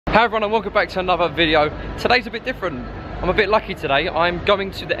Hi everyone and welcome back to another video. Today's a bit different. I'm a bit lucky today. I'm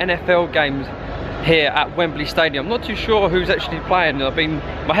going to the NFL games here at Wembley Stadium. I'm not too sure who's actually playing.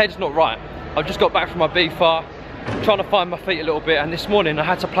 My head's not right. I've just got back from my BFAR, trying to find my feet a little bit, and this morning I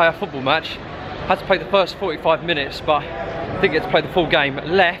had to play a football match. I had to play the first 45 minutes, but I didn't get to play the full game.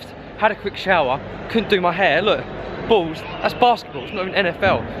 Left, had a quick shower, couldn't do my hair. Look, balls, that's basketball, it's not even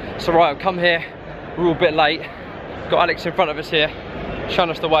NFL. So right, I've come here, we're all a bit late. Got Alex in front of us here, showing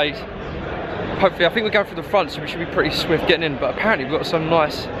us the ways. Hopefully, I think we're going through the front, so we should be pretty swift getting in, but apparently we've got some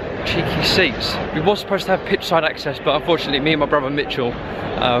nice cheeky seats. We were supposed to have pitch side access, but unfortunately me and my brother Mitchell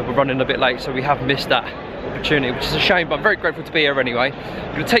were running a bit late, so we have missed that opportunity, which is a shame, but I'm very grateful to be here anyway.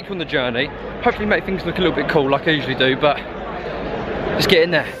 I'm going to take you on the journey, hopefully make things look a little bit cool like I usually do, but let's get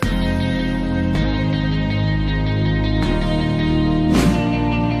in there.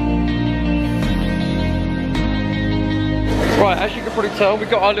 Right, as you can probably tell,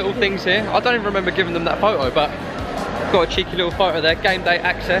 we've got our little things here. I don't even remember giving them that photo, but got a cheeky little photo there. Game day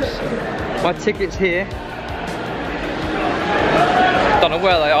access. My tickets here. Don't know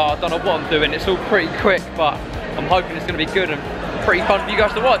where they are, don't know what I'm doing. It's all pretty quick, but I'm hoping it's going to be good and pretty fun for you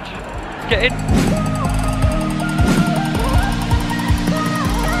guys to watch. Let's get in.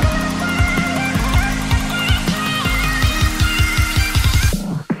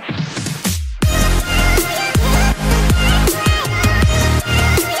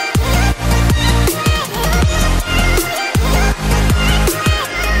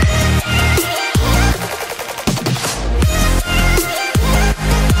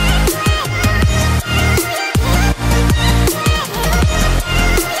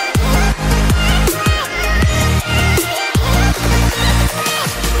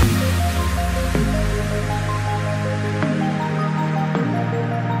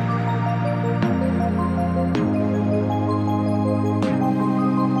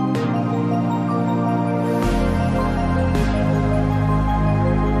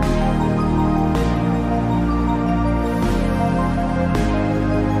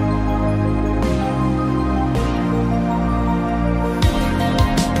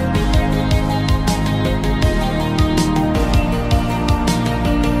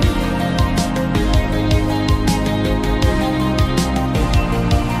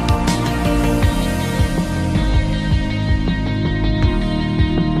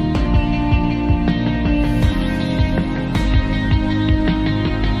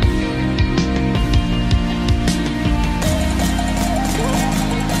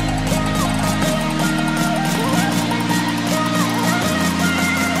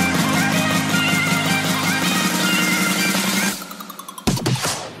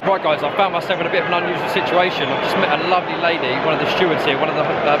 Right guys, I found myself in a bit of an unusual situation. I've just met a lovely lady, one of the stewards here, one of the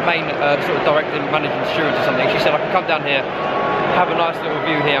main sort of directing, managing stewards or something. She said I can come down here, have a nice little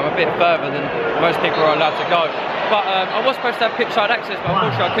view here. I'm a bit further than most people are allowed to go. But I was supposed to have pitch side access, but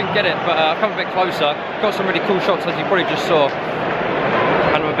unfortunately I couldn't get it. But I've come a bit closer, got some really cool shots as you probably just saw.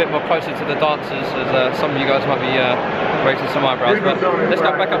 And I'm a bit more closer to the dancers, as some of you guys might be raising some eyebrows. But let's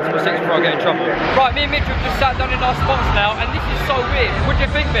go back up to the seats before I get in trouble. Right, me and Mitch have just sat down in our spots now, and this is so weird. What do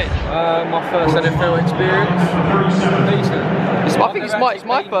you think, Mitch? My first NFL experience. Decent. I think it's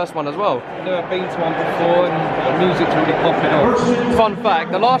my first one as well. I've never been to one before, and the music's really popping off. Fun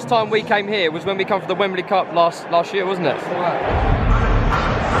fact, the last time we came here was when we come for the Wembley Cup last year, wasn't it?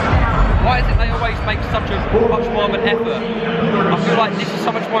 Why is it they always make such a much more of an effort? I feel like this is so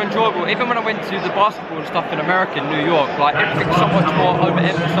much more enjoyable. Even when I went to the basketball and stuff in America, in New York, like everything's so much more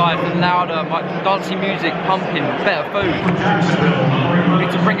overemphasized and louder, like dancey music, pumping, better food. We need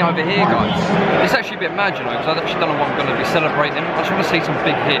to bring it over here, guys. It's actually a bit mad, you know, because I actually don't know what I'm going to be celebrating. I just want to see some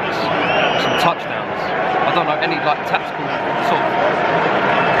big hits, some touchdowns. I don't know any like tactical sort of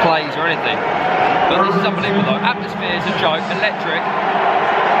plays or anything. But this is unbelievable though. Atmosphere is a joke, electric.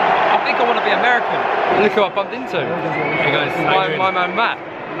 I think I want to be American. Look who I bumped into. Hey guys, my man Matt.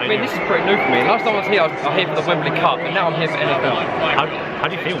 I mean, this is pretty new for me. Last time I was here for the Wembley Cup, and now I'm here for NFL. How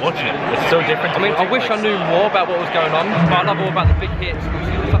do you feel watching it? It's so different. I mean, I wish I knew more about what was going on, but I love all about the big hits,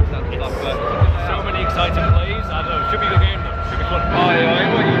 the touchdowns and stuff. But so many exciting plays. I don't know. Should be the game. Should be fun. Oh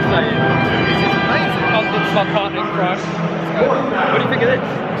yeah, what are you saying? This is amazing. London Sarcastic Crash. What do you think of this?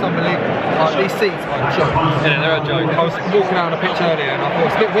 It's unbelievable. Like, these seats are a joke. Yeah, they're a joke. I was walking out on the pitch earlier and I thought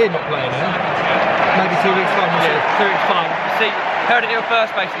it's a bit weird not playing here. Maybe 2 weeks time. Yeah, 2 weeks time. See, heard it here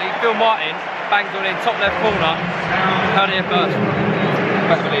first basically. Phil Martin banged on in top left corner. Heard it here first.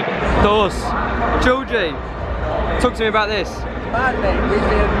 Best believe it. Doors. Georgie, talk to me about this. Mad, mate. We've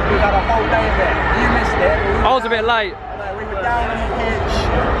had a whole day of it. You missed it. I was a bit late. We were down on the pitch.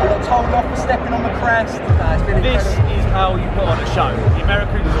 I got told off for stepping on the crest. It's been incredible. This is how you put on a show. The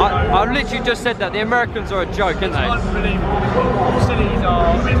Americans, I literally just said that. The Americans are a joke, aren't they? unbelievable. The facilities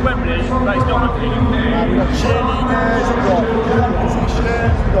are, I mean, it's Wembley, but it's not Wembley. We've got cheerleaders, we've got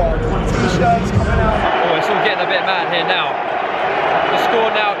competition, we've got t-shirts coming out. Oh, it's all getting a bit mad here now. The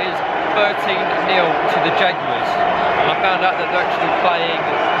score now is 13-0 to the Jaguars. And I found out that they're actually playing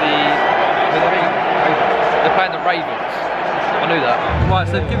they're playing the Ravens. I knew that. Right,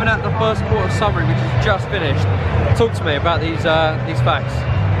 so they've given out the first quarter summary, which is just finished. Talk to me about these facts.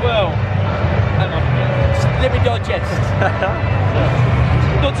 Well, hang on. Let me digest.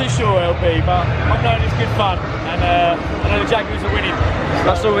 Not too sure, LB, but I'm knowing it's good fun, and I know the Jaguars are winning.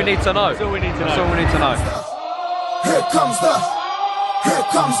 That's all we need to know. That's all we need to know. That's all we need to know. Here comes the,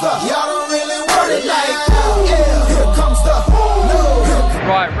 y'all don't really want it like that. Yeah, here comes the,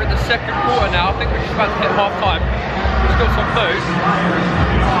 Right, we're in the second quarter now. I think we're just about to hit half time. Let's got some food.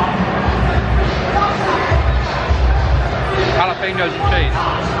 Jalapenos and cheese.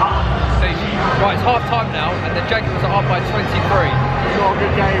 Right, it's half time now, and the Jaguars are up by 23. It's not a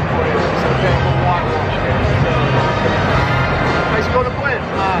good game for it. It's a bit of a whitewash game. They scored a point?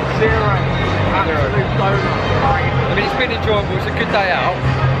 Zero. Absolute donut. I mean, it's been enjoyable. It's a good day out.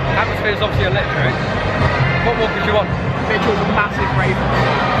 Atmosphere is obviously electric. What more could you want? Mitchell's a massive Ravens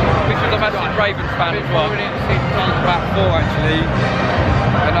fan. Mitchell's a massive Ravens fan as well. I've been in since about 4 actually,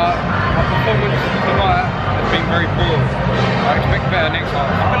 and our performance tonight has been very poor. I expect better next time.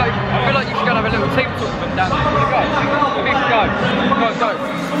 I feel like you should go and have a little team talk with them down there. You want to go? We should go. Go.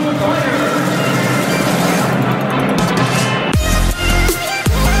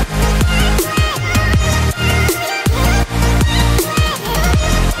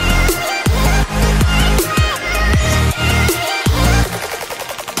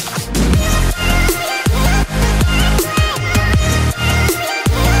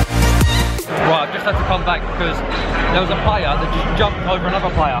 Had to come back because there was a player that just jumped over another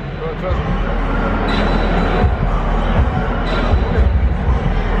player.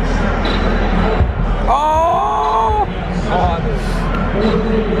 Oh!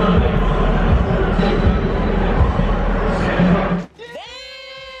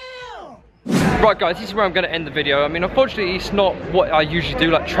 Right guys, this is where I'm going to end the video. I mean, unfortunately it's not what I usually do,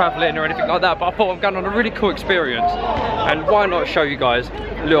 like travelling or anything like that, but I thought I'm going on a really cool experience, and why not show you guys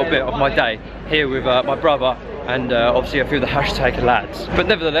a little bit of my day here with my brother and obviously a few of the hashtag lads. But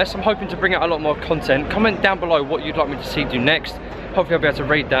nevertheless, I'm hoping to bring out a lot more content. Comment down below what you'd like me to see do next. Hopefully I'll be able to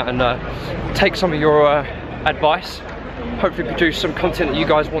read that and take some of your advice. Hopefully produce some content that you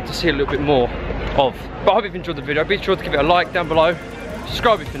guys want to see a little bit more of. But I hope you've enjoyed the video. Be sure to give it a like down below.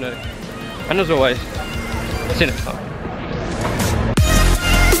 Subscribe if you're new. And as always, see you next time.